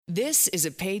This is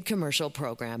a paid commercial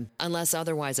program. Unless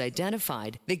otherwise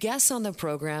identified, the guests on the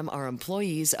program are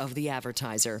employees of the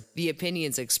advertiser. The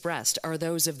opinions expressed are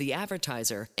those of the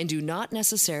advertiser and do not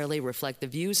necessarily reflect the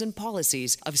views and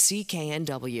policies of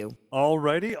CKNW.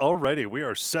 Alrighty. We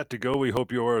are set to go. We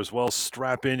hope you are as well.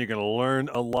 Strap in. You're going to learn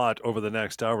a lot over the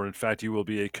next hour. In fact, you will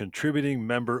be a contributing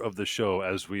member of the show,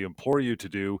 as we implore you to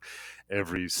do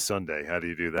every Sunday. How do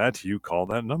you do that? You call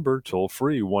that number toll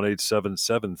free,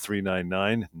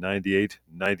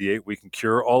 1-877-399-9898. We can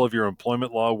cure all of your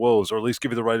employment law woes, or at least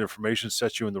give you the right information,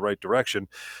 set you in the right direction.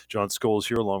 John Scholes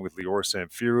here, along with Lior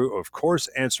Samfiru, of course,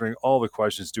 answering all the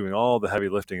questions, doing all the heavy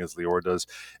lifting as Lior does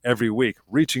every week.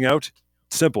 Reaching out,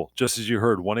 simple, just as you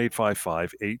heard,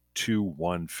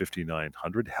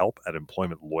 1-855-821-5900,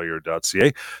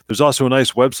 help@employmentlawyer.ca. There's also a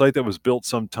nice website that was built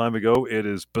some time ago. It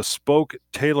is bespoke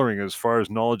tailoring as far as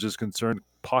knowledge is concerned,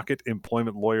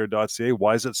 pocketemploymentlawyer.ca.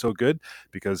 Why is it so good?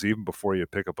 Because even before you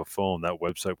pick up a phone, that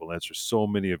website will answer so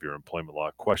many of your employment law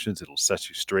questions. It'll set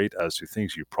you straight as to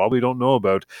things you probably don't know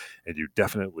about, and you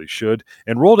definitely should.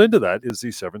 And rolled into that is the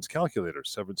severance calculator.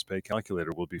 Severance pay calculator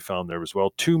will be found there as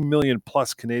well. 2 million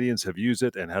plus Canadians have used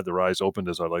it and had their eyes opened,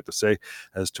 as I like to say,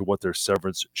 as to what their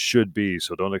severance should be.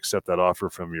 So don't accept that offer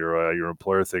from your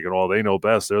employer thinking, oh, they know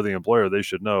best. They're the employer. They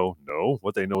should know. No,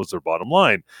 what they know is their bottom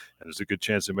line. And there's a good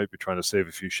chance they might be trying to save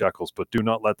a few shekels, but do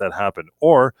not let that happen.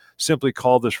 Or simply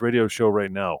call this radio show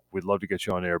right now. We'd love to get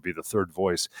you on air, be the third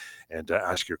voice, and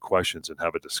ask your questions and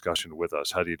have a discussion with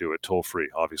us. How do you do it? Toll free,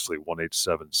 obviously,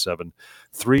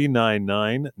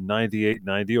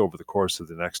 1-877-399-9890. Over the course of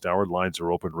the next hour, lines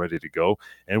are open, ready to go.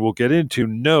 And we'll get into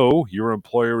no, your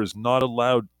employer is not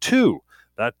allowed to.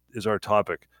 That is our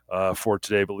topic for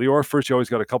today. But Lior, first, you always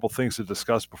got a couple things to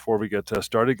discuss before we get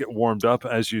started, get warmed up,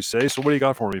 as you say. So what do you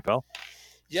got for me, pal?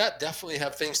 Yeah, definitely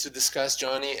have things to discuss,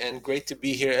 Johnny, and great to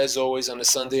be here as always on a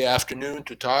Sunday afternoon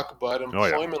to talk about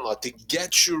employment law, to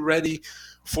get you ready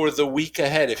for the week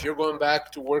ahead. If you're going back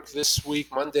to work this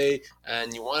week, Monday,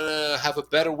 and you want to have a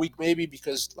better week maybe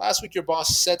because last week your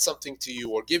boss said something to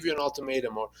you or give you an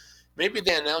ultimatum, or maybe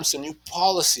they announced a new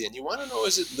policy and you want to know,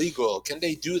 is it legal? Can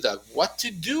they do that? What to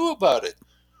do about it?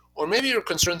 Or maybe you're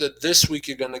concerned that this week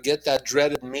you're going to get that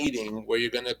dreaded meeting where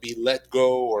you're going to be let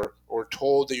go or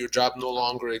told that your job no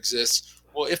longer exists.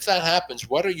 Well, if that happens,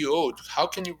 what are you owed? How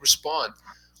can you respond?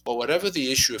 Well, whatever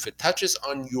the issue, if it touches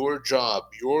on your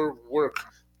job, your work,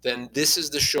 then this is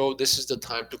the show. This is the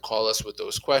time to call us with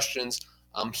those questions.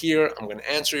 I'm here. I'm going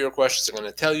to answer your questions. I'm going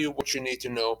to tell you what you need to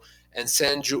know and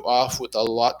send you off with a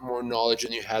lot more knowledge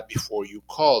than you had before you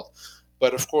called.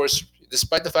 But of course,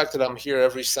 despite the fact that I'm here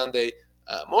every Sunday,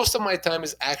 most of my time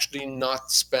is actually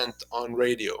not spent on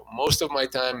radio. Most of my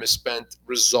time is spent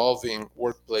resolving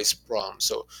workplace problems.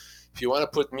 So if you want to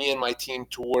put me and my team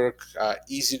to work,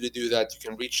 easy to do that. You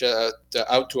can reach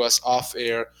out to us off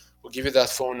air. We'll give you that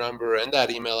phone number and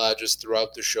that email address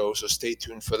throughout the show, so stay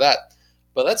tuned for that.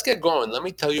 But let's get going. Let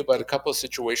me tell you about a couple of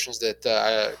situations that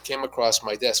came across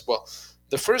my desk. Well,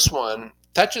 the first one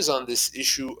touches on this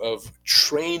issue of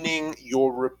training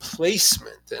your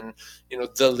replacement and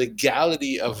the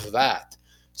legality of that.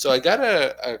 So I got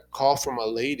a call from a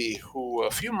lady who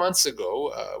a few months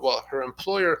ago, her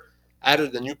employer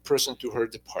added a new person to her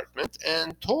department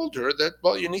and told her that,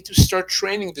 well, you need to start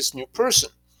training this new person.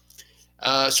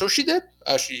 So she did.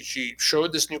 She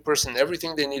showed this new person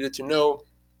everything they needed to know,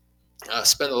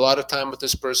 spent a lot of time with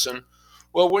this person.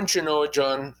 Well, wouldn't you know it,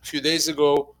 John, a few days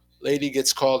ago, lady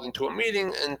gets called into a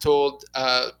meeting and told,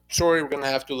 sorry, we're going to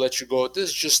have to let you go. This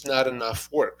is just not enough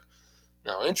work.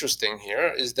 Now, interesting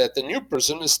here is that the new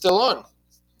person is still on.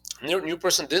 The new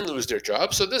person didn't lose their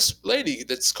job. So this lady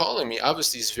that's calling me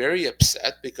obviously is very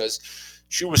upset because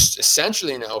she was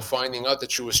essentially now finding out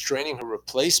that she was training her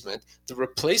replacement. The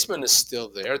replacement is still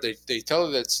there. They tell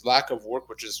her that it's lack of work,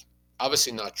 which is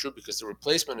obviously not true because the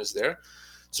replacement is there.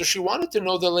 So she wanted to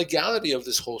know the legality of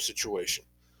this whole situation.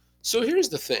 So here's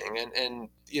the thing, and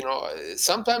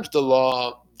sometimes the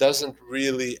law doesn't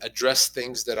really address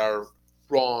things that are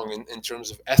wrong in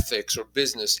terms of ethics or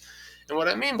business. And what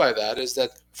I mean by that is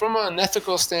that from an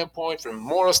ethical standpoint, from a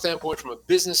moral standpoint, from a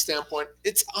business standpoint,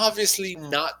 it's obviously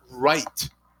not right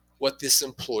what this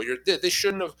employer did. They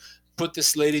shouldn't have put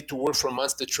this lady to work for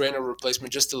months to train a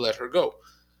replacement just to let her go.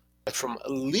 But from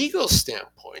a legal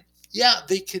standpoint, yeah,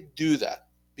 they could do that.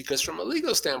 Because from a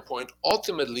legal standpoint,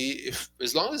 ultimately,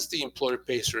 as long as the employer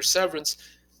pays her severance,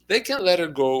 they can let her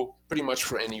go pretty much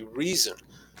for any reason.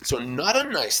 So not a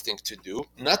nice thing to do,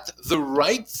 not the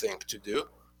right thing to do,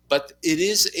 but it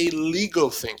is a legal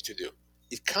thing to do.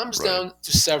 It comes down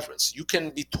to severance. You can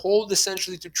be told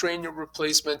essentially to train your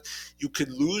replacement. You could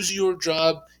lose your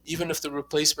job even if the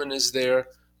replacement is there.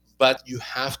 but you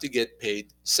have to get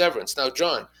paid severance. Now,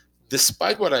 John,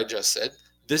 despite what I just said,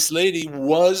 this lady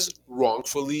was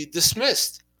wrongfully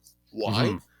dismissed. Why?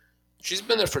 Mm-hmm. She's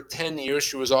been there for 10 years.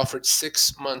 She was offered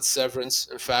 6 months severance.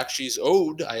 In fact,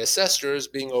 I assessed her as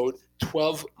being owed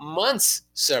 12 months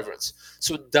severance.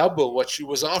 So double what she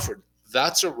was offered.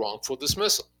 That's a wrongful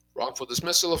dismissal. Wrongful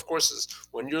dismissal, of course, is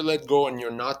when you're let go and you're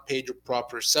not paid your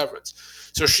proper severance.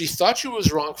 So she thought she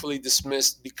was wrongfully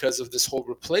dismissed because of this whole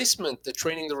replacement, the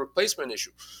replacement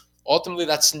issue. Ultimately,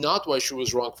 that's not why she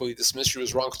was wrongfully dismissed. She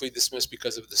was wrongfully dismissed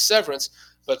because of the severance.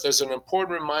 But there's an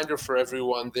important reminder for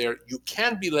everyone there. You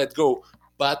can be let go,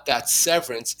 but that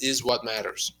severance is what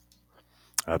matters.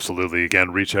 Absolutely. Again,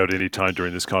 reach out anytime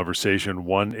during this conversation.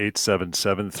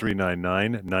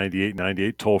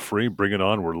 1-877-399-9898. Toll free. Bring it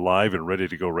on. We're live and ready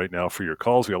to go right now for your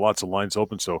calls. We got lots of lines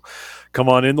open, so come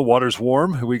on in. The water's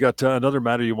warm. We got another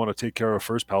matter you want to take care of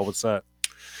first, pal. What's that?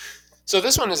 So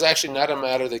this one is actually not a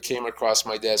matter that came across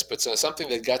my desk, but something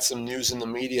that got some news in the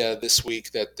media this week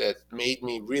that made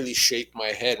me really shake my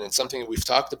head, and it's something that we've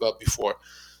talked about before.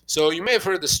 So you may have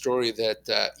heard the story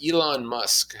that Elon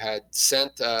Musk had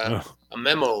sent a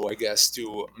memo, I guess,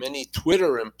 to many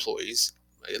Twitter employees,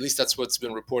 at least that's what's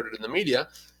been reported in the media,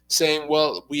 saying,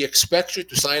 well, we expect you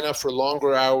to sign up for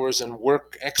longer hours and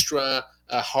work extra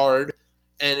hard,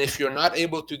 and if you're not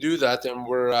able to do that, then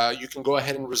you can go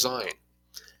ahead and resign.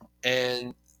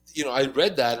 And, I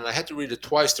read that and I had to read it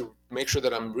twice to make sure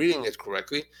that I'm reading it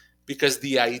correctly, because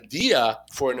the idea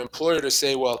for an employer to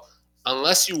say, well,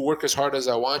 unless you work as hard as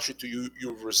I want you to,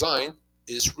 you resign,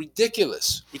 is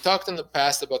ridiculous. We talked in the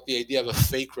past about the idea of a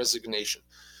fake resignation.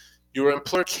 Your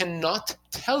employer cannot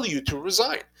tell you to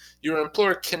resign. Your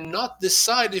employer cannot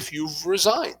decide if you've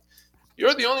resigned.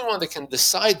 You're the only one that can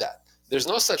decide that. There's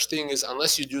no such thing as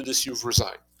unless you do this, you've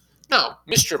resigned. Now,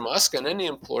 Mr. Musk and any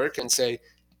employer can say,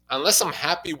 unless I'm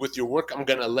happy with your work, I'm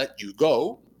going to let you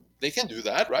go. They can do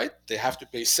that, right? They have to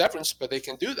pay severance, but they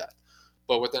can do that.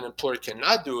 But what an employer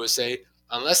cannot do is say,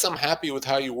 unless I'm happy with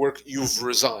how you work, you've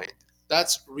resigned.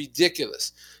 That's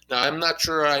ridiculous. Now, I'm not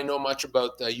sure I know much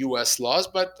about U.S. laws,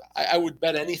 but I would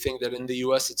bet anything that in the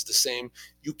U.S. it's the same.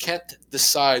 You can't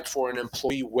decide for an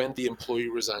employee when the employee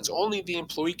resigns. Only the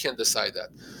employee can decide that.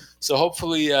 So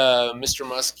hopefully Mr.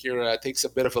 Musk here takes a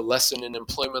bit of a lesson in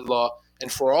employment law. And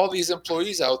for all these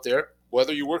employees out there,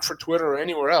 whether you work for Twitter or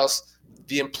anywhere else,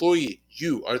 the employee,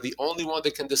 you are the only one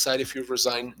that can decide if you've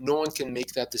resigned. No one can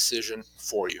make that decision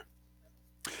for you.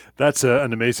 That's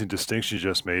an amazing distinction you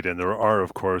just made. And there are,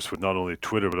 of course, with not only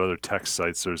Twitter, but other tech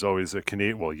sites, there's always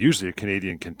usually a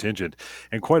Canadian contingent.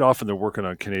 And quite often they're working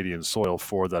on Canadian soil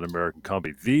for that American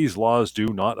company. These laws do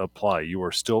not apply. You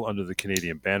are still under the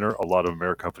Canadian banner. A lot of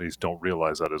American companies don't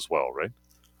realize that as well, right?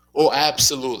 Oh,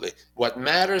 absolutely. What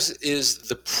matters is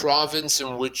the province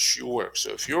in which you work.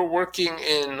 So if you're working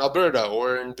in Alberta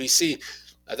or in BC,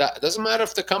 that doesn't matter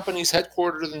if the company is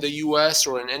headquartered in the U.S.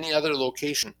 or in any other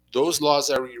location. Those laws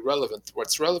are irrelevant.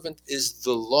 What's relevant is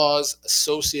the laws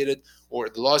associated or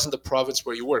the laws in the province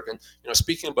where you work. And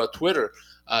speaking about Twitter,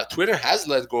 Twitter has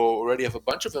let go already of a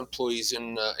bunch of employees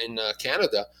in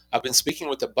Canada. I've been speaking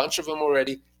with a bunch of them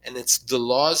already, and it's the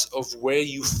laws of where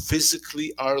you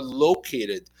physically are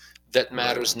located that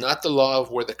matters, not the law of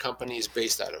where the company is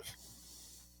based out of.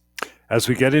 As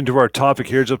we get into our topic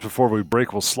here, just before we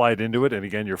break, we'll slide into it. And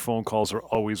again, your phone calls are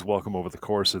always welcome over the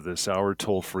course of this hour.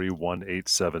 Toll free,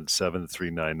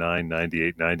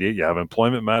 1-877-399-9898. You have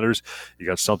employment matters. You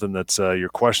got something that's you're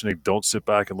questioning. Don't sit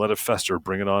back and let it fester.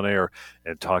 Bring it on air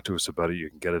and talk to us about it. You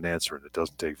can get an answer, and it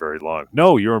doesn't take very long.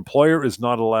 No, your employer is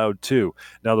not allowed to.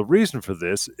 Now, the reason for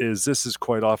this is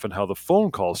quite often how the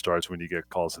phone call starts when you get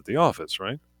calls at the office,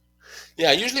 right?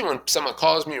 Yeah, usually when someone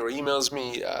calls me or emails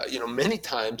me, many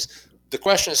times, the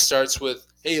question starts with,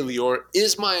 hey, Lior,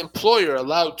 is my employer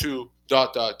allowed to ...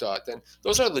 And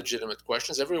those are legitimate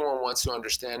questions. Everyone wants to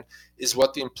understand, is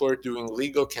what the employer doing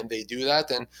legal? Can they do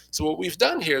that? And so what we've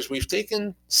done here is we've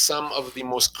taken some of the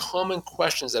most common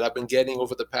questions that I've been getting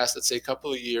over the past, let's say,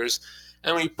 couple of years,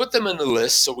 and we put them in the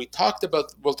list. So we'll talk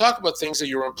about things that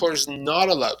your employer is not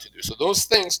allowed to do. So those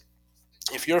things,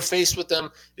 if you're faced with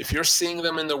them, if you're seeing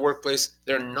them in the workplace,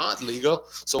 they're not legal.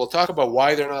 So we'll talk about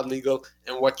why they're not legal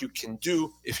and what you can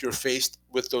do if you're faced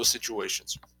with those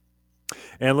situations.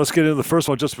 And let's get into the first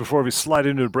one just before we slide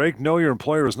into the break. No, your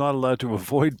employer is not allowed to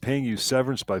avoid paying you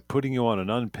severance by putting you on an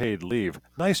unpaid leave.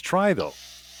 Nice try, though.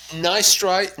 Nice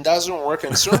try. It doesn't work.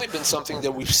 And it's certainly been something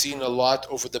that we've seen a lot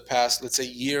over the past, let's say,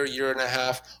 year and a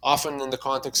half, often in the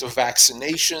context of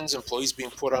vaccinations, employees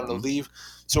being put on a leave.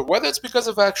 So whether it's because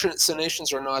of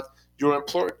vaccinations or not, Your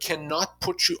employer cannot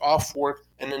put you off work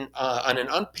on an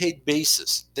unpaid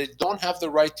basis. They don't have the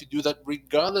right to do that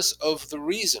regardless of the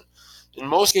reason. In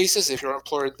most cases, if your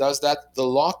employer does that, the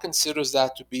law considers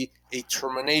that to be a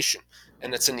termination.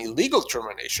 And it's an illegal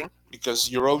termination because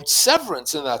you're owed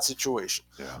severance in that situation.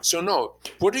 Yeah. So no,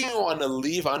 putting you on a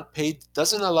leave unpaid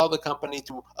doesn't allow the company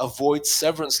to avoid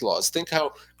severance laws. Think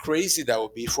how crazy that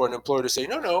would be for an employer to say,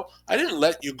 no, I didn't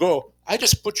let you go. I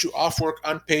just put you off work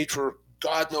unpaid for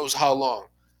God knows how long.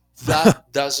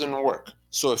 That doesn't work.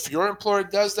 So if your employer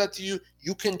does that to you,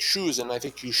 you can choose, and I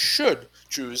think you should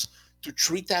choose, to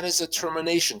treat that as a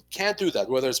termination. Can't do that,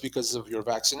 whether it's because of your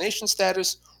vaccination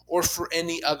status or for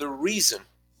any other reason.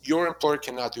 Your employer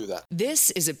cannot do that. This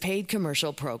is a paid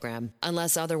commercial program.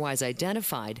 Unless otherwise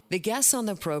identified, the guests on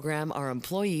the program are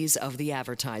employees of the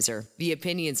advertiser. The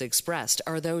opinions expressed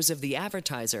are those of the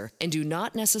advertiser and do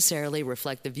not necessarily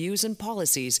reflect the views and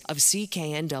policies of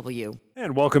CKNW.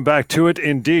 And welcome back to it.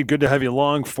 Indeed, good to have you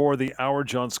along for the hour.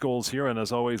 John Scholes here, and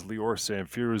as always, Lior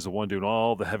Samfiru is the one doing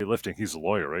all the heavy lifting. He's a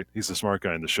lawyer, right? He's the smart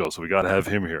guy in the show, so we got to have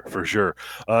him here for sure.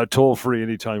 Toll free,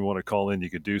 anytime you want to call in, you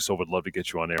can do so. Would love to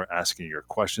get you on air asking your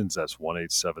questions. That's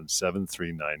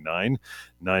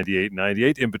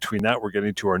 1-877-399-9898. In between that, we're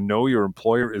getting to our Know Your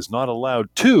Employer is Not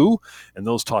Allowed To, and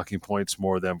those talking points,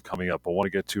 more of them coming up. I want to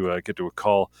get to a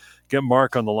call. Get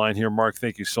Mark on the line here. Mark,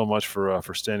 thank you so much for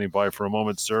standing by for a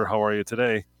moment, sir. How are you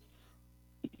today?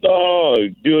 Oh,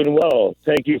 doing well.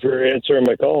 Thank you for answering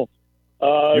my call.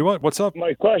 You what? What's up?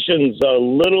 My question's a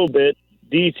little bit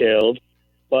detailed,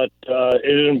 but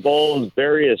it involves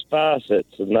various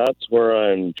facets, and that's where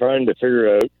I'm trying to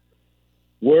figure out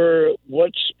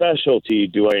what specialty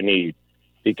do I need?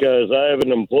 Because I have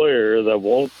an employer that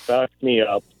won't back me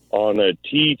up on a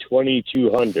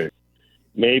T2200.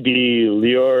 Maybe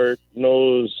Lior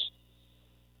knows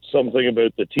something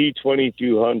about the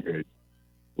T2200,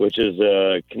 which is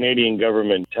a Canadian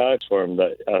government tax form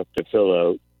that I have to fill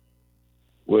out,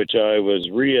 which I was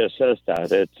reassessed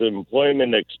at. It's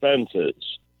employment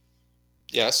expenses.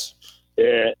 Yes.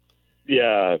 Yeah.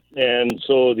 And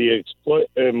so the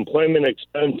employment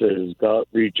expenses got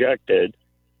rejected,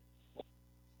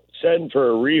 sent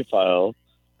for a refile.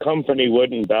 Company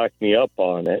wouldn't back me up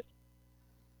on it.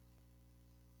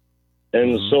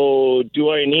 And so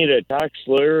do I need a tax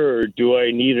lawyer or do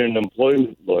I need an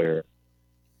employment lawyer?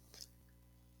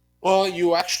 Well,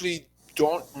 you actually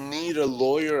don't need a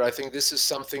lawyer. I think this is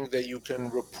something that you can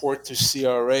report to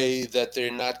CRA that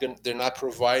they're not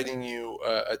providing you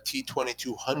a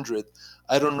T2200.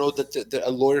 I don't know that a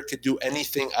lawyer could do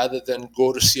anything other than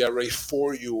go to CRA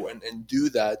for you and do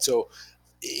that. So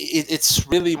it's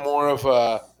really more of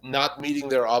a not meeting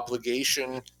their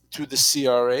obligation to the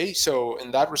CRA. So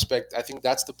in that respect, I think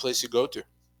that's the place you go to.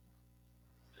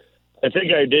 I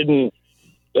think I didn't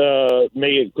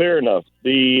make it clear enough.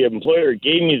 The employer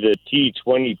gave me the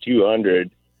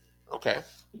T2200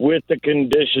 with the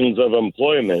conditions of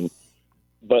employment,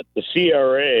 but the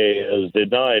CRA has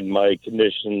denied my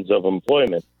conditions of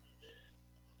employment.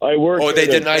 They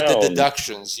denied the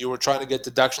deductions. You were trying to get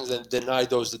deductions and denied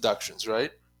those deductions,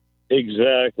 right?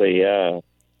 Exactly, yeah.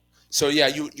 So yeah,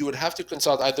 you would have to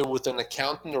consult either with an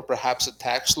accountant or perhaps a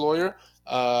tax lawyer.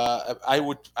 I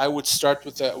would start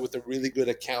with a really good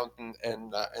accountant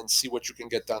and see what you can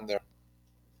get done there.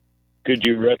 Could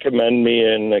you recommend me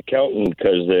an accountant,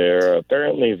 because they're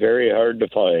apparently very hard to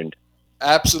find?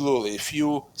 Absolutely. If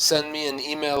you send me an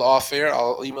email off air,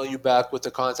 I'll email you back with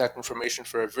the contact information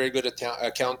for a very good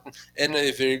accountant and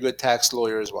a very good tax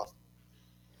lawyer as well.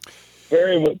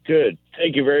 Very good.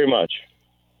 Thank you very much.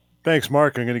 Thanks,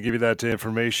 Mark. I'm going to give you that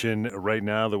information right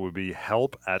now. That would be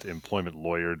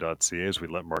help@employmentlawyer.ca as we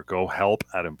let Mark go.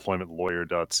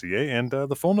 Help@employmentlawyer.ca and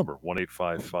the phone number,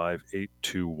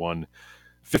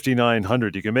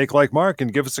 1-855-821-5900. You can make like Mark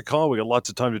and give us a call. We got lots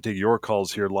of time to take your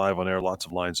calls here live on air. Lots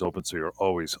of lines open, so you're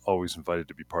always invited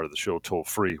to be part of the show. Toll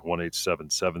free,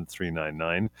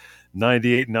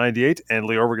 1-877-399-9898. And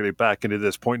Lior, we're going to get back into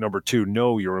this. Point number 2,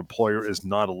 no, your employer is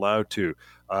not allowed to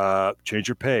change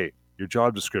your pay, your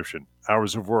job description,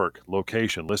 hours of work,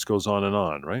 location, list goes on and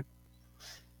on, right?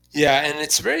 Yeah, and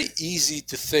it's very easy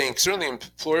to think, certainly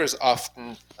employers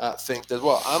often think that,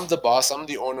 well, I'm the boss, I'm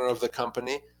the owner of the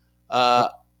company.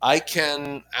 I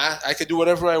can do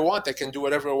whatever I want. I can do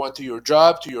whatever I want to your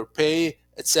job, to your pay,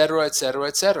 etc., etc.,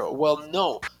 etc. Well,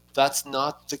 no, that's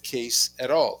not the case at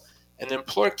all. An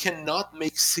employer cannot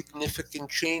make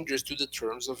significant changes to the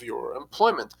terms of your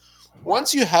employment.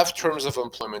 Once you have terms of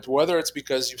employment, whether it's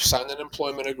because you've signed an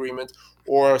employment agreement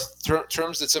or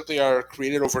terms that simply are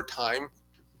created over time,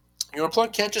 your employer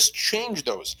can't just change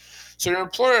those. So your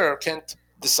employer can't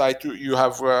decide you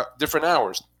have different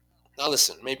hours. Now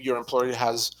listen, maybe your employer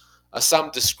has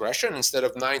some discretion. Instead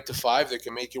of 9 to 5, they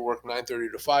can make you work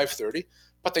 9:30 to 5:30,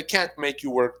 but they can't make you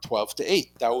work 12 to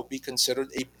 8. That would be considered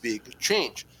a big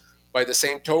change. By the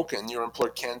same token, your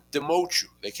employer can't demote you.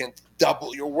 They can't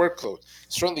double your workload.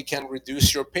 Certainly can't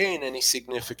reduce your pay in any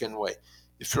significant way.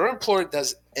 If your employer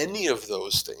does any of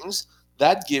those things,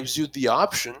 that gives you the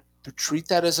option to treat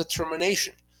that as a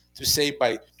termination. To say,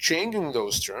 by changing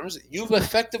those terms, you've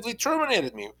effectively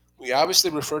terminated me. We obviously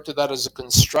refer to that as a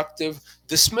constructive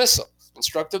dismissal.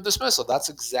 Constructive dismissal, that's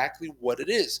exactly what it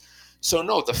is. So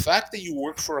no, the fact that you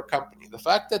work for a company, the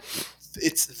fact that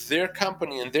it's their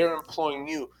company and they're employing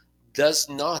you, does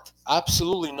not,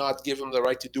 absolutely not, give them the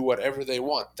right to do whatever they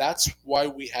want. That's why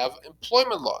we have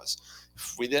employment laws.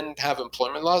 If we didn't have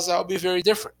employment laws, that would be very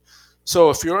different.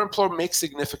 So if your employer makes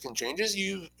significant changes,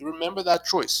 you remember that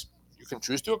choice. You can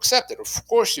choose to accept it. Of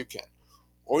course you can.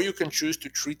 Or you can choose to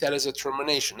treat that as a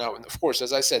termination. Now, and of course,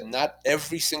 as I said, not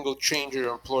every single change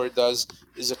your employer does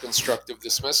is a constructive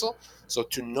dismissal. So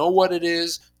to know what it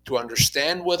is, to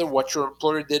understand whether what your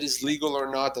employer did is legal or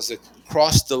not, does it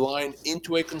cross the line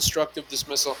into a constructive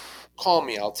dismissal, call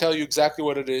me. I'll tell you exactly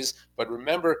what it is. But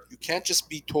remember, you can't just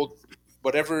be told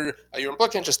whatever, your employer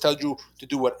can't just tell you to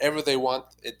do whatever they want.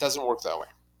 It doesn't work that way.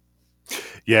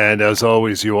 Yeah, and as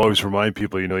always, you always remind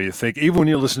people, you think, even when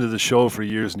you listen to the show for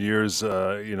years and years,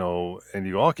 and you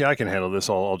go, okay, I can handle this.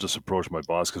 I'll just approach my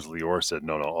boss because Lior said,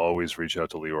 no, always reach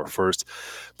out to Lior first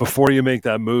before you make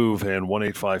that move. And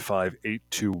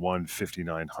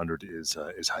 1-855-821-5900 is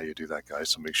how you do that, guys.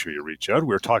 So make sure you reach out.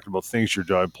 We're talking about things your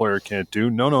employer can't do.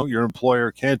 No, your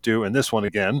employer can't do. And this one,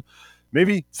 again,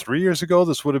 maybe 3 years ago,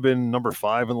 this would have been number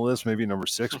 5 on the list, maybe number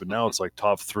 6, but now it's like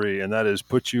top 3, and that is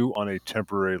put you on a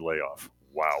temporary layoff.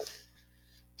 Wow.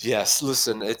 Yes,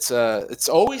 listen, it's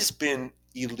always been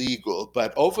illegal,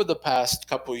 but over the past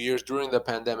couple of years during the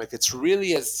pandemic, it's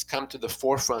really has come to the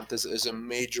forefront as a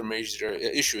major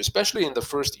issue, especially in the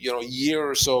first year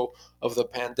or so of the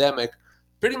pandemic.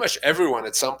 Pretty much everyone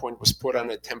at some point was put on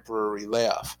a temporary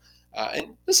layoff.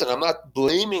 And listen, I'm not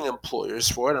blaming employers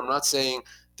for it. I'm not saying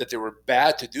that they were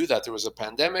bad to do that. There was a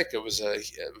pandemic. It was a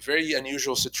very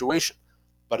unusual situation.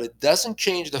 But it doesn't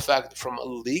change the fact that from a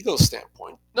legal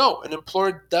standpoint, no, an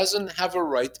employer doesn't have a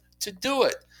right to do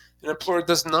it. An employer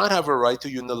does not have a right to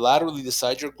unilaterally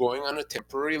decide you're going on a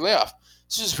temporary layoff.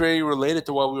 This is very related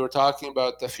to what we were talking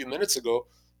about a few minutes ago,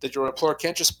 that your employer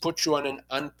can't just put you on an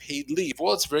unpaid leave.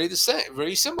 Well, it's very the same,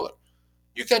 very similar.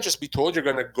 You can't just be told you're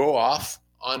going to go off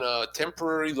on a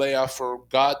temporary layoff for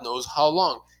God knows how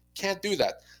long. Can't do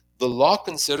that. The law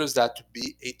considers that to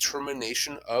be a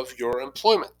termination of your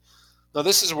employment. Now,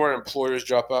 this is where employers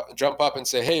jump up and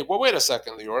say, hey, well, wait a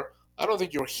second, Lior. I don't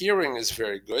think your hearing is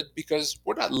very good, because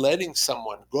we're not letting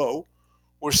someone go.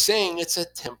 We're saying it's a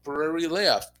temporary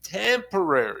layoff.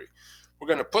 Temporary. We're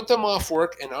going to put them off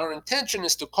work, and our intention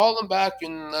is to call them back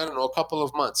in, a couple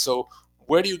of months. So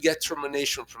where do you get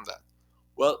termination from that?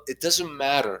 Well, it doesn't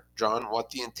matter, John, what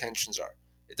the intentions are.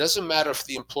 It doesn't matter if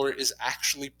the employer is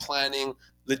actually planning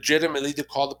legitimately to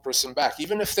call the person back.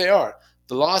 Even if they are,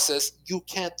 the law says you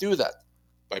can't do that.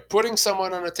 By putting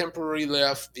someone on a temporary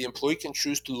layoff, the employee can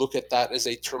choose to look at that as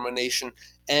a termination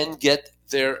and get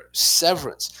their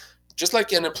severance. Just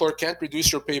like an employer can't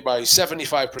reduce your pay by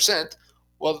 75%,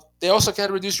 well, they also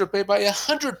can't reduce your pay by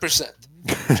 100%,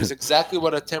 which is exactly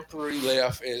what a temporary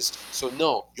layoff is. So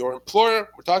no, your employer,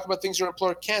 we're talking about things your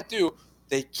employer can't do.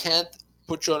 They can't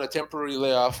put you on a temporary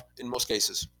layoff in most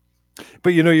cases. But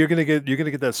you're gonna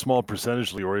get that small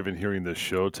percentage, Lior, even hearing this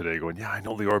show today, going, yeah, I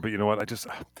know, Lior, but you know what?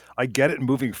 I get it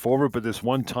moving forward. But this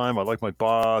one time, I like my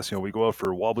boss. We go out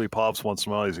for wobbly pops once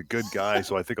in a while. He's a good guy,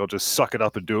 so I think I'll just suck it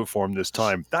up and do it for him this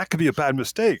time. That could be a bad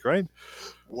mistake, right?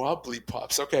 Wobbly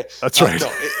pops. Okay, that's right. No,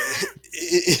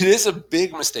 it is a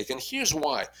big mistake, and here's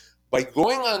why. By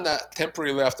going on that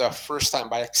temporary layoff the first time,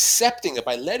 by accepting it,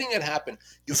 by letting it happen,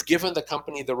 you've given the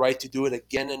company the right to do it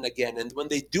again and again. And when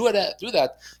they do that,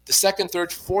 the second,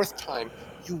 third, fourth time,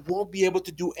 you won't be able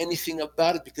to do anything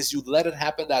about it because you let it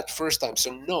happen that first time.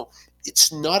 So no,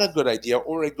 it's not a good idea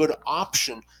or a good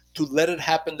option to let it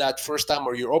happen that first time,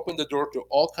 or you open the door to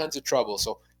all kinds of trouble.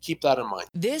 So keep that in mind.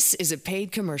 This is a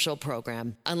paid commercial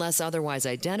program. Unless otherwise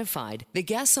identified, the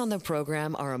guests on the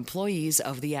program are employees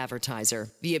of the advertiser.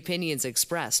 The opinions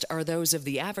expressed are those of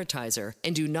the advertiser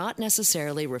and do not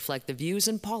necessarily reflect the views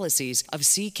and policies of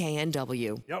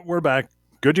CKNW. Yeah, we're back.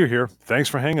 Good you're here. Thanks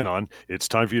for hanging on. It's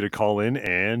time for you to call in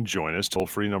and join us.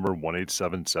 Toll-free number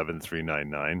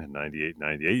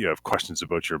 1-877-399-9898. You have questions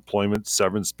about your employment,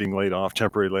 severance, being laid off,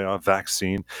 temporary layoff,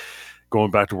 vaccine. going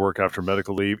back to work after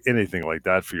medical leave, anything like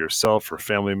that for yourself or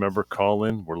family member, call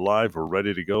in. We're live. We're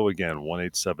ready to go. Again,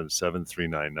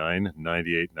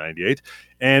 1-877-399-9898.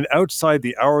 And outside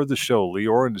the hour of the show,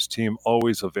 Lior and his team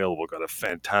always available. Got a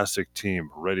fantastic team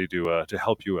ready to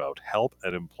help you out.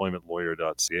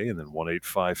 help@employmentlawyer.ca and then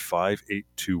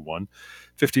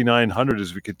 1-855-821-5900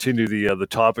 as we continue the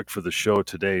topic for the show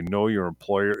today. No, your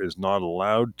employer is not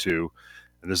allowed to,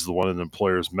 and this is the one that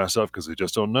employers mess up because they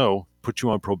just don't know, put you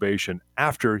on probation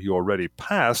after you already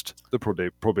passed the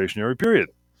probationary period.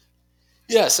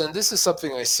 Yes, and this is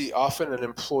something I see often, and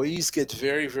employees get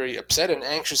very, very upset and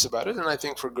anxious about it, and I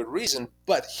think for good reason.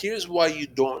 But here's why you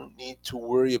don't need to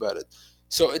worry about it.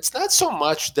 So it's not so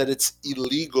much that it's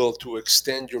illegal to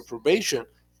extend your probation.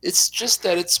 It's just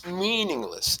that it's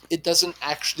meaningless. It doesn't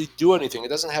actually do anything. It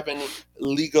doesn't have any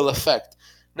legal effect.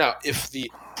 Now, if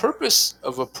the purpose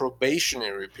of a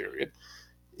probationary period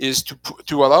is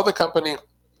to allow the company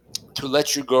to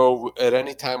let you go at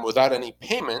any time without any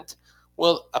payment,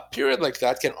 well, a period like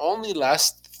that can only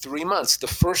last 3 months, the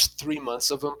first 3 months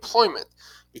of employment.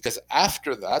 Because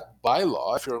after that, by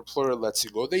law, if your employer lets you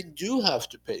go, they do have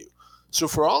to pay you. So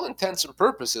for all intents and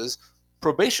purposes,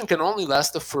 probation can only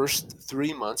last the first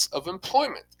 3 months of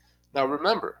employment. Now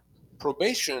remember,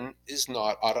 probation is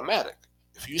not automatic.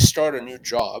 If you start a new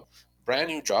job, brand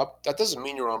new job, that doesn't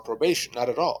mean you're on probation, not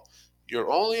at all. You're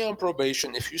only on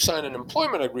probation if you sign an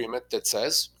employment agreement that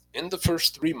says in the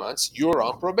first 3 months, you're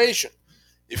on probation.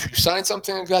 If you sign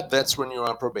something like that, that's when you're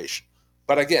on probation.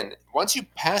 But again, once you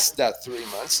pass that 3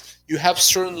 months, you have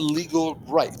certain legal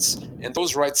rights, and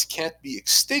those rights can't be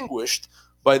extinguished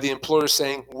by the employer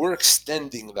saying, we're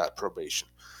extending that probation.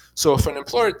 So if an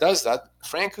employer does that,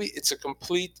 frankly, it's a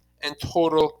complete and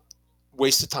total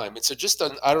waste of time. It's just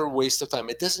an utter waste of time.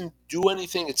 It doesn't do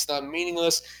anything. It's not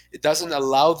meaningless. It doesn't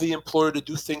allow the employer to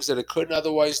do things that it couldn't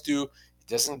otherwise do. It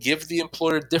doesn't give the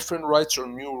employer different rights or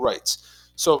new rights.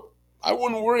 So I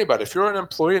wouldn't worry about it. If you're an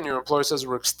employee and your employer says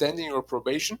we're extending your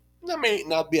probation, that may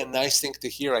not be a nice thing to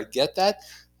hear. I get that.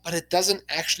 But it doesn't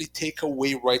actually take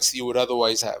away rights that you would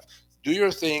otherwise have. Do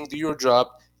your thing, do your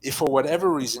job. If for whatever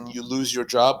reason you lose your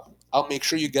job, I'll make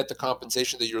sure you get the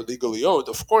compensation that you're legally owed.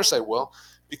 Of course I will.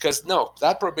 Because no,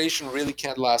 that probation really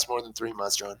can't last more than 3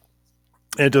 months, John.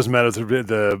 And it doesn't matter if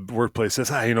the workplace says,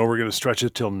 we're going to stretch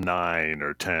it till 9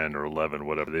 or 10 or 11,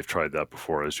 whatever. They've tried that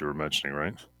before, as you were mentioning,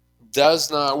 right? Does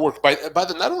not work.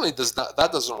 Not only does that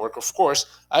doesn't work, of course,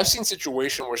 I've seen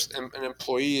situations where an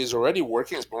employee is already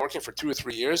working, has been working for 2 or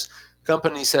 3 years.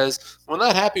 Company says, we're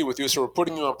not happy with you, so we're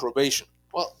putting you on probation.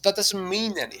 Well, that doesn't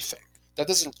mean anything. That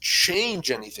doesn't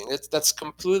change anything. That's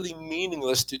completely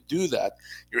meaningless to do that.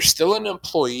 You're still an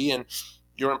employee, and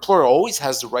your employer always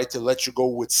has the right to let you go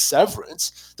with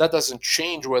severance. That doesn't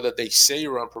change whether they say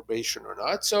you're on probation or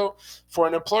not. So for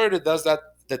an employer that does that,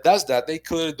 they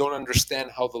clearly don't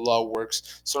understand how the law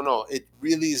works. So no, it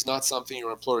really is not something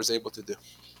your employer is able to do.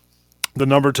 The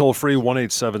number toll free,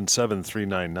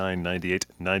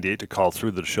 1-877-399-9898 to call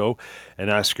through the show and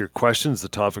ask your questions. The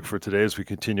topic for today as we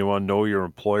continue on, no, your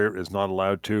employer is not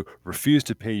allowed to refuse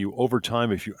to pay you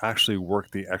overtime if you actually work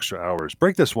the extra hours.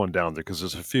 Break this one down there because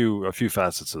there's a few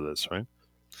facets of this, right?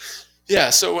 Yeah,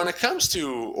 so when it comes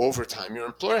to overtime, your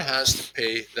employer has to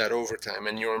pay that overtime,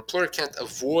 and your employer can't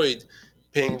avoid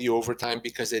paying the overtime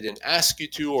because they didn't ask you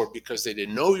to or because they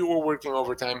didn't know you were working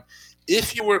overtime.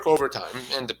 If you work overtime,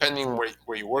 and depending where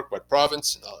you work, what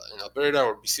province, in Alberta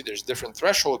or BC, there's different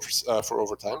thresholds for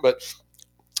overtime, but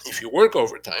if you work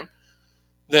overtime,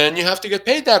 then you have to get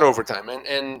paid that overtime.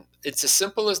 And it's as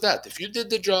simple as that. If you did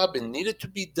the job and needed to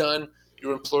be done,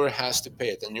 your employer has to pay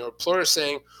it. And your employer is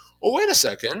saying, oh, wait a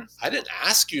second, I didn't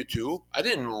ask you to, I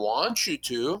didn't want you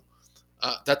to.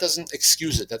 That doesn't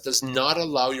excuse it. That does not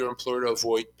allow your employer to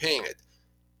avoid paying it.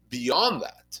 Beyond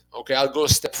that, okay, I'll go a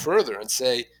step further and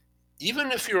say,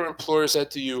 even if your employer said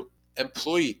to you,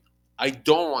 employee, I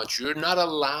don't want you, you're not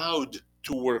allowed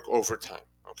to work overtime,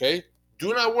 okay?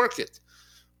 Do not work it.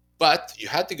 But you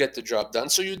had to get the job done,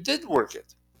 so you did work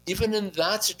it. Even in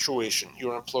that situation,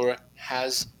 your employer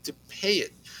has to pay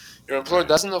it. Your employer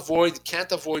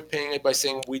can't avoid paying it by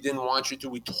saying, we didn't want you to,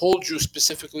 we told you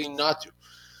specifically not to.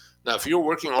 Now, if you're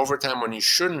working overtime when you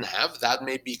shouldn't have, that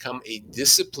may become a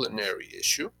disciplinary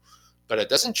issue, but it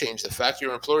doesn't change the fact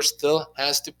your employer still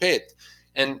has to pay it.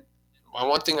 And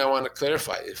one thing I want to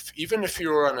clarify, even if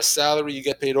you're on a salary, you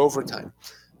get paid overtime.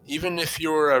 Even if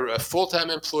you're a full-time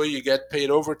employee, you get paid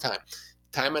overtime.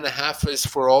 Time and a half is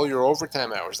for all your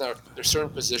overtime hours. Now, there's certain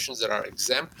positions that are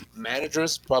exempt.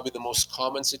 Managers, probably the most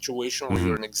common situation where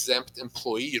you're an exempt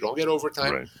employee, you don't get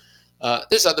overtime. Right.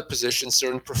 There's other positions,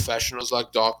 certain professionals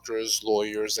like doctors,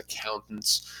 lawyers,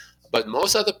 accountants. But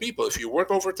most other people, if you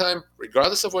work overtime,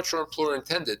 regardless of what your employer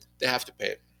intended, they have to pay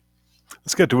it.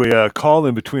 Let's get to a call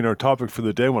in between our topic for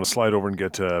the day. I want to slide over and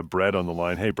get Brett on the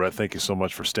line. Hey, Brett, thank you so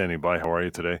much for standing by. How are you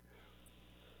today?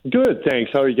 Good,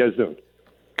 thanks. How are you guys doing?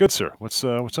 Good, sir. What's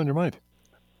on your mind?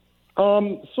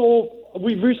 So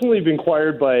we've recently been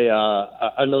acquired by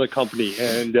another company,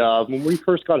 and when we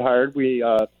first got hired, we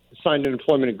signed an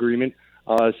employment agreement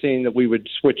saying that we would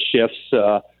switch shifts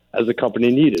as the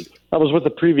company needed. That was with the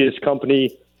previous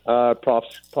company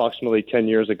approximately 10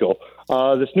 years ago.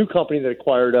 This new company that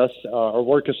acquired us, our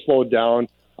work has slowed down.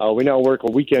 We now work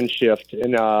a weekend shift,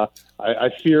 and I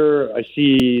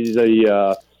see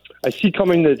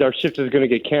coming that our shift is going to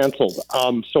get canceled.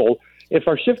 So if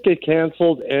our shift gets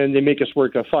canceled and they make us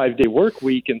work a 5-day work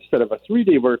week instead of a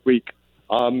 3-day work week,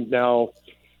 now,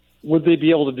 would they be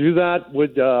able to do that?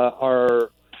 Would our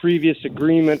previous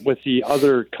agreement with the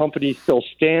other company still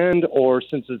stand? Or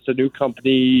since it's a new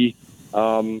company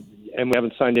and we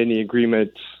haven't signed any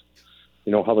agreement,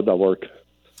 how would that work?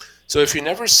 So if you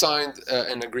never signed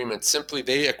an agreement, simply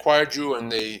they acquired you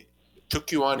and they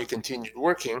took you on, you continued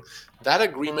working, that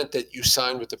agreement that you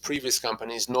signed with the previous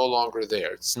company is no longer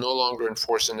there. It's no longer in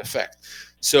force and effect.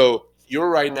 So you're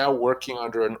right now working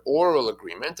under an oral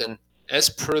agreement, and as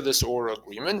per this oral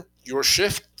agreement, your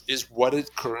shift is what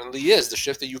it currently is, the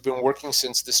shift that you've been working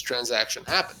since this transaction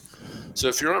happened. So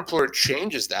if your employer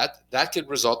changes that could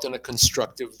result in a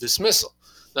constructive dismissal.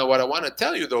 Now, what I want to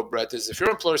tell you, though, Brett, is if your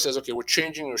employer says, okay, we're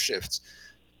changing your shifts,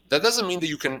 that doesn't mean that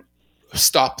you can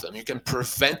stop them. You can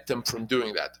prevent them from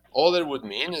doing that. All that would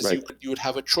mean is you would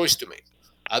have a choice to make.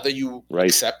 Either you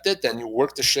accept it and you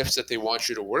work the shifts that they want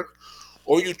you to work,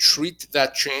 or you treat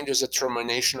that change as a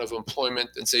termination of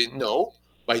employment and say, no,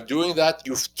 by doing that,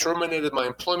 you've terminated my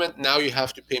employment. Now you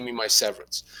have to pay me my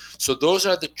severance. So those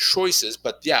are the choices.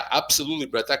 But yeah, absolutely,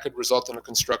 Brett, that could result in a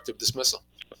constructive dismissal.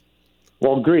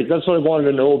 Well, great. That's what I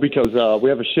wanted to know, because we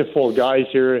have a shift full of guys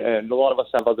here, and a lot of us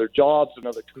have other jobs and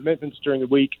other commitments during the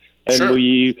week. And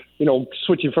we,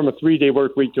 switching from a 3-day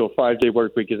work week to a 5-day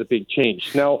work week is a big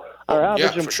change. Now, our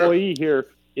average employee here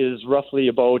is roughly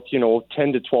about,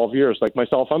 10 to 12 years. Like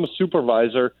myself, I'm a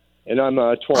supervisor, and I'm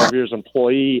a 12 years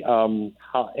employee, and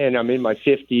I'm in my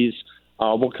 50s.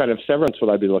 What kind of severance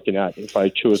would I be looking at if I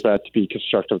chose that to be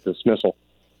constructive dismissal?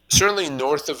 Certainly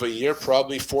north of a year,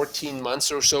 probably 14 months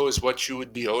or so is what you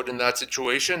would be owed in that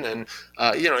situation. And,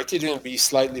 it could even be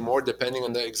slightly more depending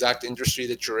on the exact industry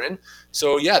that you're in.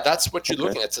 So, yeah, that's what you're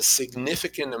looking at. It's a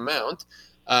significant amount.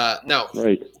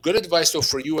 Good advice, though,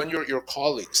 for you and your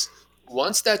colleagues.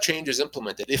 Once that change is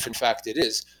implemented, if in fact it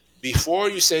is, before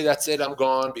you say, that's it, I'm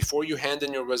gone, before you hand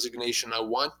in your resignation, I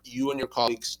want you and your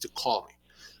colleagues to call me.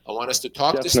 I want us to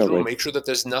talk this through, make sure that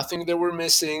there's nothing that we're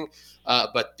missing.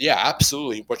 But yeah,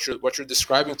 absolutely. What you're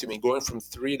describing to me, going from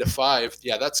 3 to 5,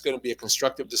 yeah, that's going to be a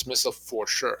constructive dismissal for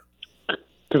sure.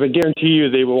 Because I guarantee you,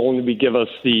 they will only give us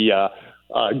the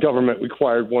government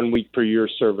required 1 week per year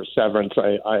service severance.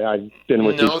 I've been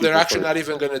with. No, they're actually not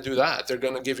even going to do that. They're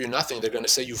going to give you nothing. They're going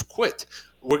to say you've quit.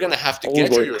 We're going to have to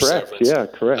get you your severance. Yeah,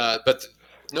 correct. But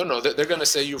no, they're going to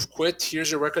say you've quit.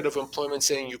 Here's your record of employment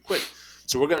saying you quit.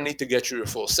 So we're going to need to get you your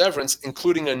full severance,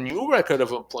 including a new record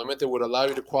of employment that would allow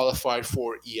you to qualify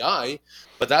for EI.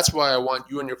 But that's why I want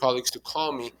you and your colleagues to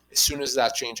call me as soon as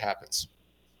that change happens.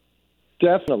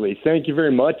 Definitely. Thank you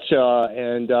very much.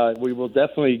 And we will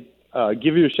definitely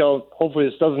give you a shout. Hopefully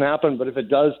this doesn't happen, but if it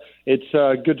does, it's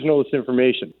good to know this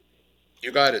information.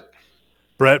 You got it.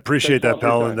 Brett, appreciate that,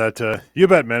 pal, and that you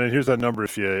bet, man. And here's that number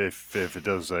if it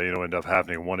does end up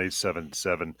happening: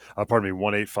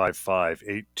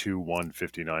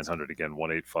 1-855-821-5900. Again,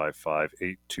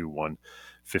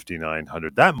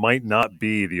 1-855-821-5900. That might not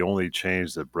be the only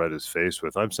change that Brett is faced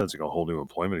with. I'm sensing a whole new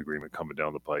employment agreement coming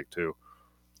down the pike too.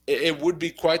 It would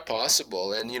be quite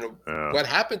possible, and what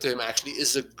happened to him actually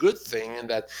is a good thing in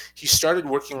that he started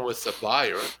working with a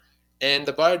buyer. And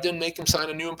the buyer didn't make him sign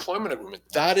a new employment agreement.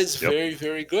 That is very,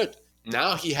 very good.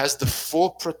 Now he has the full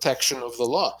protection of the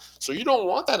law. So you don't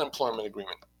want that employment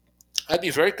agreement. I'd be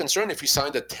very concerned if he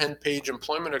signed a 10-page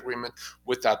employment agreement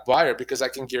with that buyer, because I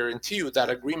can guarantee you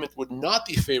that agreement would not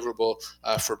be favorable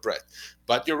for Brett.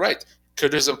 But you're right.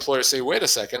 Could his employer say, wait a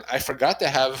second, I forgot to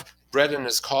have Brett and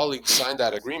his colleagues sign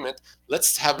that agreement.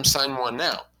 Let's have him sign one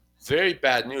now. Very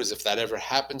bad news if that ever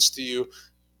happens to you.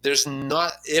 There's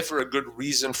not ever a good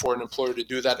reason for an employer to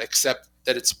do that except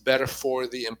that it's better for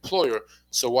the employer.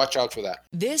 So watch out for that.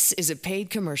 This is a paid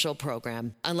commercial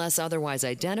program. Unless otherwise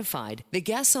identified, the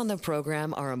guests on the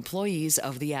program are employees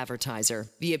of the advertiser.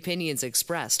 The opinions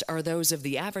expressed are those of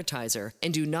the advertiser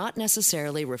and do not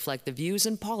necessarily reflect the views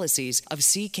and policies of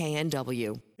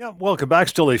CKNW. Yeah, welcome back.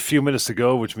 Still a few minutes to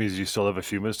go, which means you still have a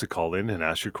few minutes to call in and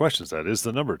ask your questions. That is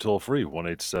the number, toll free,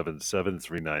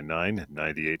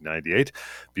 1-877-399-9898.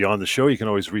 Beyond the show, you can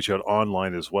always reach out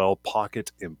online as well,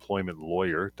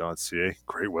 pocketemploymentlawyer.ca.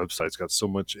 Great website. It's got so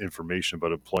much information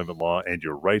about employment law and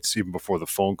your rights. Even before the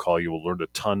phone call, you will learn a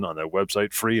ton on that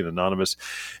website, free and anonymous,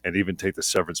 and even take the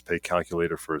severance pay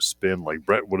calculator for a spin like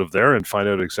Brett would have there and find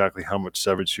out exactly how much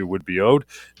severance you would be owed.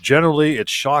 Generally,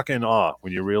 it's shock and awe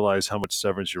when you realize how much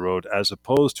severance you're owed as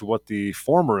opposed to what the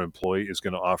former employee is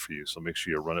going to offer you. So make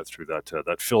sure you run it through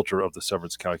that filter of the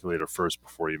severance calculator first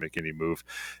before you make any move.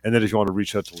 And then if you want to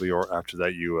reach out to Lior after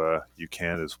that, you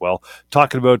can as well.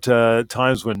 Talking about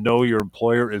times when no, your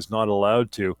employer is not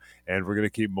allowed to, and we're going to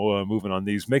keep moving on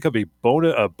these. Make up a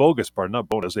bogus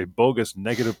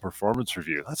negative performance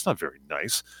review. That's not very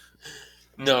nice.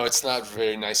 No, it's not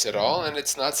very nice at all, and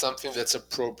it's not something that's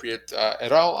appropriate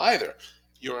at all either.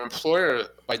 Your employer,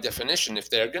 by definition,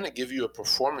 if they're going to give you a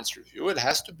performance review, it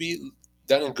has to be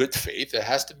done in good faith, it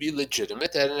has to be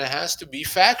legitimate, and it has to be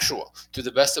factual to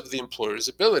the best of the employer's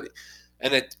ability.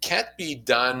 And it can't be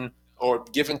done or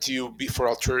given to you for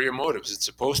ulterior motives. It's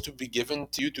supposed to be given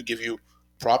to you to give you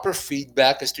proper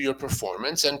feedback as to your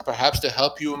performance and perhaps to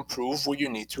help you improve where you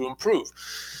need to improve.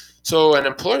 So an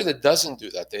employer that doesn't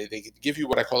do that, they give you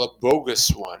what I call a bogus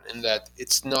one, in that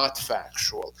it's not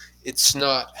factual, it's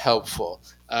not helpful,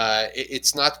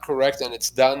 it's not correct, and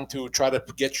it's done to try to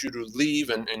get you to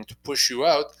leave and to push you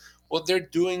out. Well, they're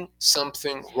doing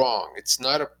something wrong. It's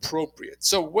not appropriate.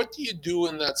 So what do you do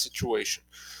in that situation?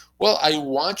 Well, I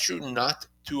want you not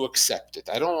to accept it.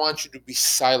 I don't want you to be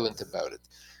silent about it.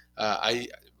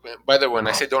 By the way, when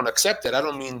I say don't accept it, I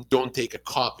don't mean don't take a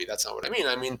copy. That's not what I mean.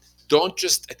 I mean, don't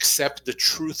just accept the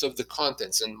truth of the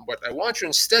contents. And what I want you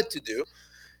instead to do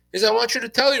is I want you to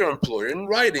tell your employer in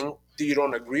writing that you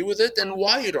don't agree with it and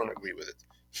why you don't agree with it.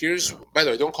 By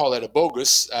the way, don't call that a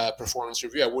bogus performance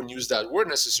review. I wouldn't use that word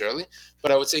necessarily,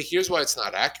 but I would say here's why it's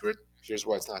not accurate. Here's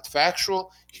why it's not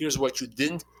factual. Here's what you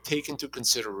didn't take into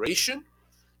consideration.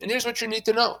 And here's what you need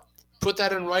to know. Put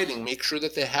that in writing. Make sure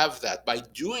that they have that. By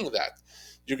doing that,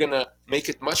 you're going to make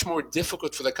it much more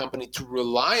difficult for the company to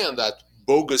rely on that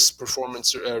bogus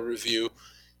performance review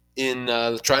in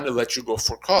trying to let you go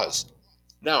for cause.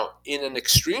 Now, in an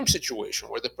extreme situation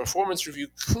where the performance review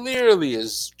clearly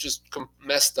is just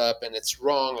messed up and it's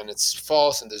wrong and it's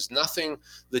false and there's nothing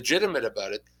legitimate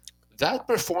about it, that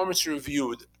performance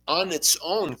review on its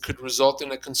own could result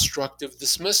in a constructive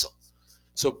dismissal.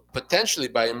 So potentially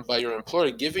by your employer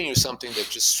giving you something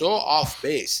that's just so off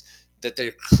base that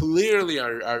they clearly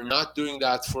are not doing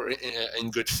that in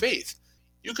good faith,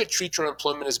 you could treat your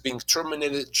employment as being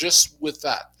terminated just with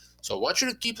that. So I want you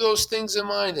to keep those things in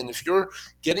mind. And if you're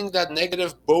getting that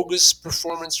negative, bogus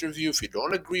performance review, if you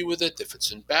don't agree with it, if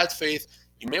it's in bad faith,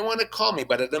 you may want to call me.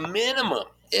 But at a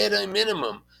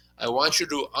minimum, I want you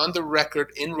to, on the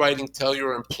record, in writing, tell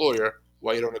your employer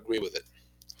why you don't agree with it.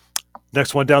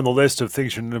 Next one down the list of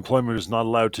things your employer is not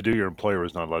allowed to do. Your employer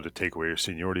is not allowed to take away your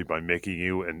seniority by making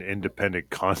you an independent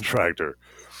contractor.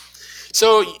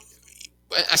 So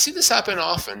I see this happen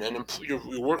often. And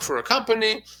you work for a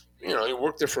company, you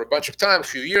work there for a bunch of time, a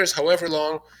few years, however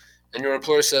long, and your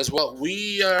employer says, well,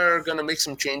 we are going to make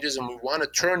some changes and we want to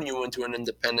turn you into an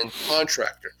independent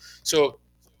contractor. So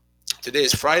today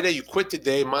is Friday, you quit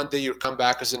today, Monday you come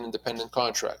back as an independent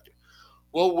contractor.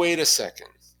 Well, wait a second.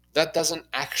 That doesn't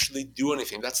actually do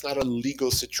anything. That's not a legal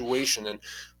situation. And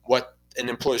what an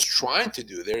employer is trying to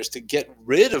do there is to get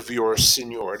rid of your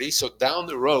seniority. So down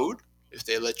the road, if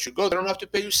they let you go, they don't have to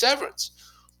pay you severance.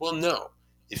 Well, no.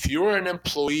 If you're an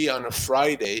employee on a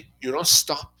Friday, you don't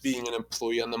stop being an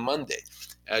employee on the Monday.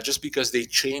 Just because they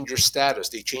change your status,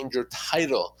 they change your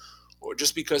title, or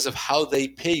just because of how they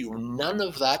pay you, none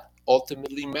of that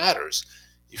ultimately matters.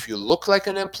 If you look like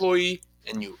an employee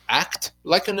and you act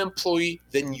like an employee,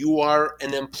 then you are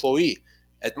an employee.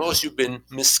 At most, you've been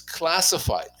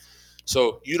misclassified.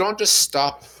 So you don't just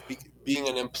stop being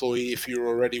an employee if you're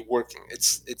already working.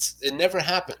 It never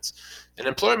happens. An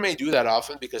employer may do that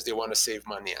often because they want to save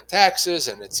money on taxes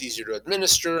and it's easier to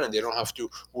administer and they don't have to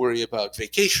worry about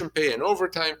vacation pay and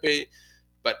overtime pay,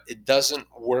 but it doesn't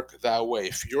work that way.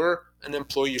 If you're an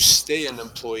employee, you stay an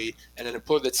employee, and an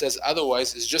employer that says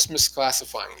otherwise is just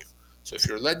misclassifying you. So if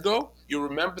you're let go, you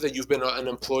remember that you've been an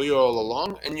employee all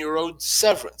along and you're owed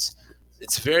severance.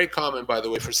 It's very common, by the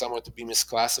way, for someone to be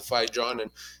misclassified, John.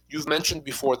 And you've mentioned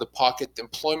before the Pocket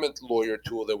Employment Lawyer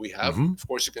tool that we have. Mm-hmm. Of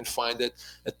course, you can find it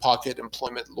at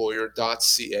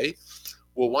pocketemploymentlawyer.ca.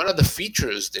 Well, one of the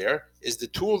features there is the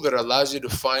tool that allows you to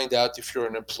find out if you're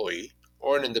an employee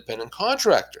or an independent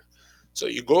contractor. So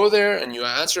you go there and you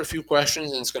answer a few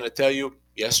questions, and it's going to tell you,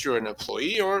 yes, you're an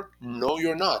employee, or no,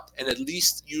 you're not. And at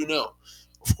least you know.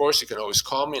 Of course, you can always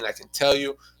call me and I can tell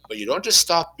you, but you don't just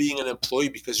stop being an employee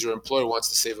because your employer wants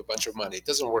to save a bunch of money. It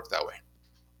doesn't work that way.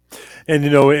 And,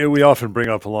 we often bring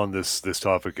up along this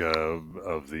topic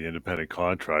of the independent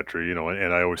contractor,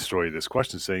 and I always throw you this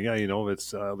question saying, yeah,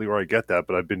 it's Leroy, I get that,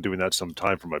 but I've been doing that some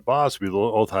time for my boss. We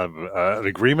both have an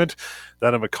agreement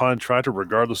that I'm a contractor,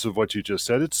 regardless of what you just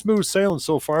said. It's smooth sailing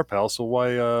so far, pal. So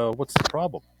why, what's the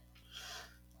problem?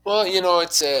 Well,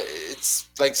 it's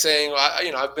like saying,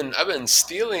 I've been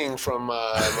stealing from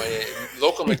my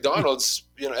local McDonald's,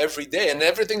 every day, and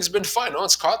everything's been fine. No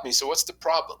one's caught me. So what's the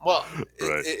problem? Well,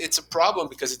 right. It's a problem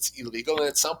because it's illegal, and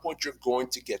at some point you're going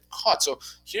to get caught. So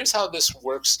here's how this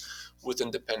works with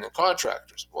independent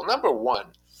contractors. Well, number one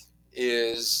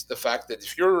is the fact that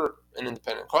if you're an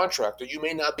independent contractor, you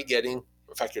may not be getting,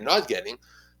 in fact, you're not getting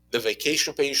the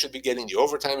vacation pay you should be getting, the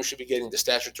overtime you should be getting, the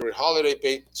statutory holiday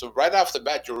pay. So right off the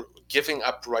bat, you're giving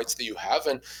up rights that you have,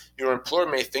 and your employer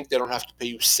may think they don't have to pay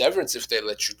you severance if they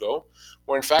let you go,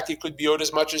 or in fact, you could be owed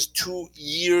as much as 2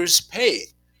 years' pay.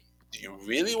 Do you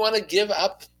really want to give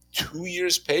up 2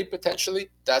 years' pay potentially?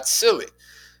 That's silly.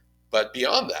 But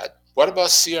beyond that, what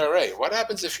about CRA? What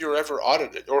happens if you're ever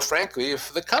audited? Or frankly,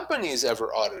 if the company is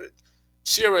ever audited?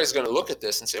 CRA is going to look at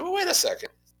this and say, well, wait a second.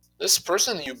 This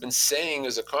person that you've been saying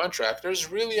is a contractor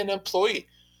is really an employee.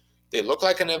 They look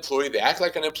like an employee. They act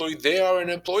like an employee. They are an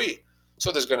employee.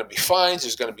 So there's going to be fines.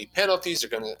 There's going to be penalties.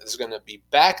 There's going to be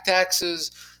back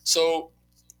taxes. So,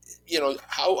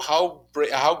 how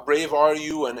brave are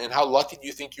you, and how lucky do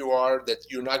you think you are that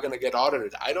you're not going to get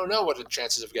audited? I don't know what the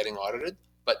chances of getting audited,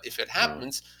 but if it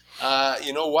happens,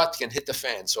 you know what can hit the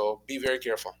fan. So be very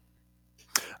careful.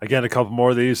 Again, a couple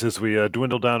more of these as we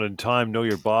dwindle down in time. Know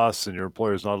your boss and your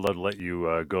employer is not allowed to let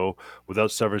you go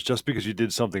without severance just because you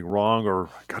did something wrong or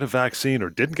got a vaccine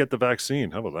or didn't get the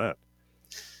vaccine. How about that?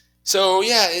 So,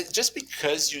 yeah, just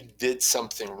because you did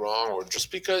something wrong or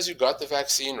just because you got the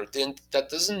vaccine or didn't, that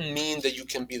doesn't mean that you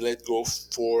can be let go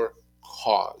for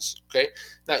cause, okay?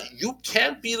 Now, you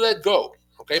can't be let go,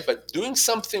 okay? But doing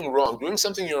something wrong, doing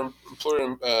something your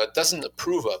employer doesn't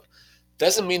approve of,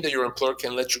 doesn't mean that your employer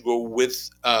can let you go with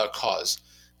cause.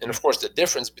 And of course, the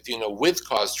difference between a with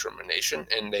cause termination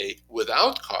and a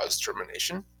without cause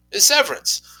termination is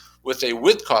severance. With a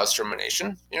with cause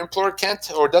termination, your employer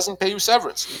can't or doesn't pay you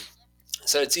severance.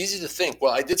 So it's easy to think,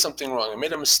 well, I did something wrong. I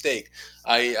made a mistake.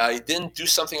 I didn't do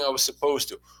something I was supposed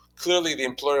to. Clearly, the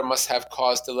employer must have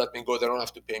cause to let me go. They don't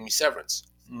have to pay me severance.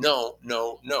 No.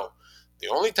 The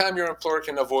only time your employer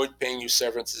can avoid paying you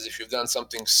severance is if you've done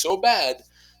something so bad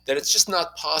that it's just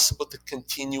not possible to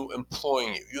continue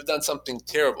employing you. You've done something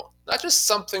terrible. Not just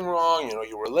something wrong,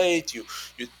 you were late, you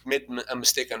made a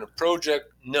mistake on a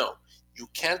project. No, you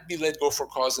can't be let go for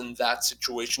cause in that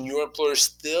situation. Your employer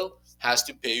still has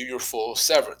to pay you your full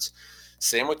severance.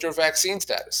 Same with your vaccine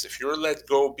status. If you're let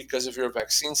go because of your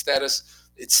vaccine status,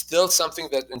 it's still something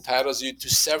that entitles you to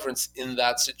severance in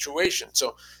that situation.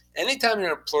 So anytime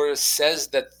your employer says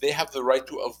that they have the right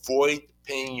to avoid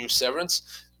paying you severance,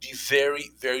 be very,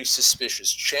 very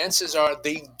suspicious. Chances are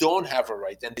they don't have a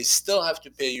right and they still have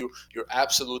to pay you your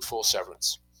absolute full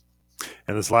severance.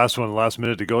 And this last one, last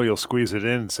minute to go, you'll squeeze it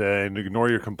in saying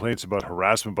ignore your complaints about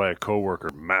harassment by a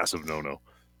coworker. Massive no-no.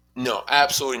 No,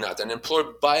 absolutely not. An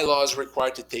employer by law is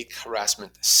required to take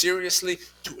harassment seriously,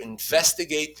 to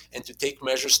investigate, and to take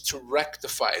measures to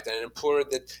rectify it. And an employer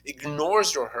that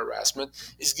ignores your harassment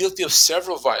is guilty of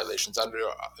several violations under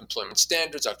employment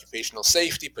standards, occupational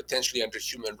safety, potentially under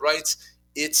human rights.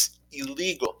 It's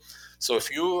illegal. So if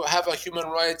you have if you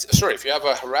have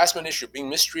a harassment issue, being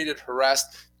mistreated,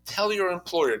 harassed, tell your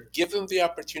employer, give them the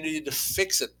opportunity to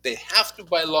fix it. They have to,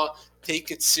 by law,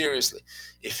 take it seriously.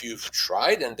 If you've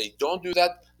tried and they don't do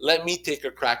that, let me take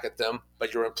a crack at them,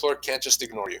 but your employer can't just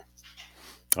ignore you.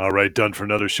 All right, done for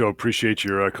another show. Appreciate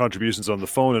your contributions on the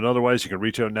phone, and otherwise you can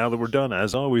reach out now that we're done.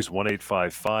 As always,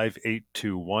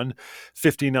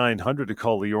 1-855-821-5900 to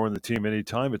call Lior and the team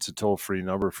anytime. It's a toll-free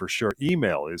number for sure.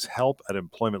 Email is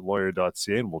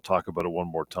help@employmentlawyer.ca, and we'll talk about it one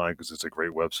more time because it's a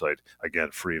great website.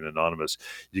 Again, free and anonymous.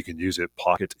 You can use it,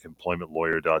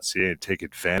 pocketemploymentlawyer.ca, and take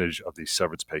advantage of the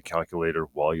severance pay calculator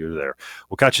while you're there.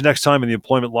 We'll catch you next time in the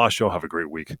Employment Law Show. Have a great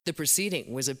week. The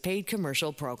proceeding was a paid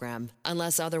commercial program.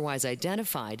 Unless otherwise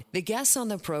identified, identified, the guests on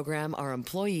the program are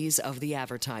employees of the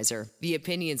advertiser. The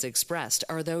opinions expressed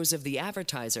are those of the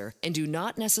advertiser and do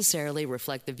not necessarily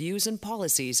reflect the views and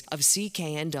policies of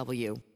CKNW.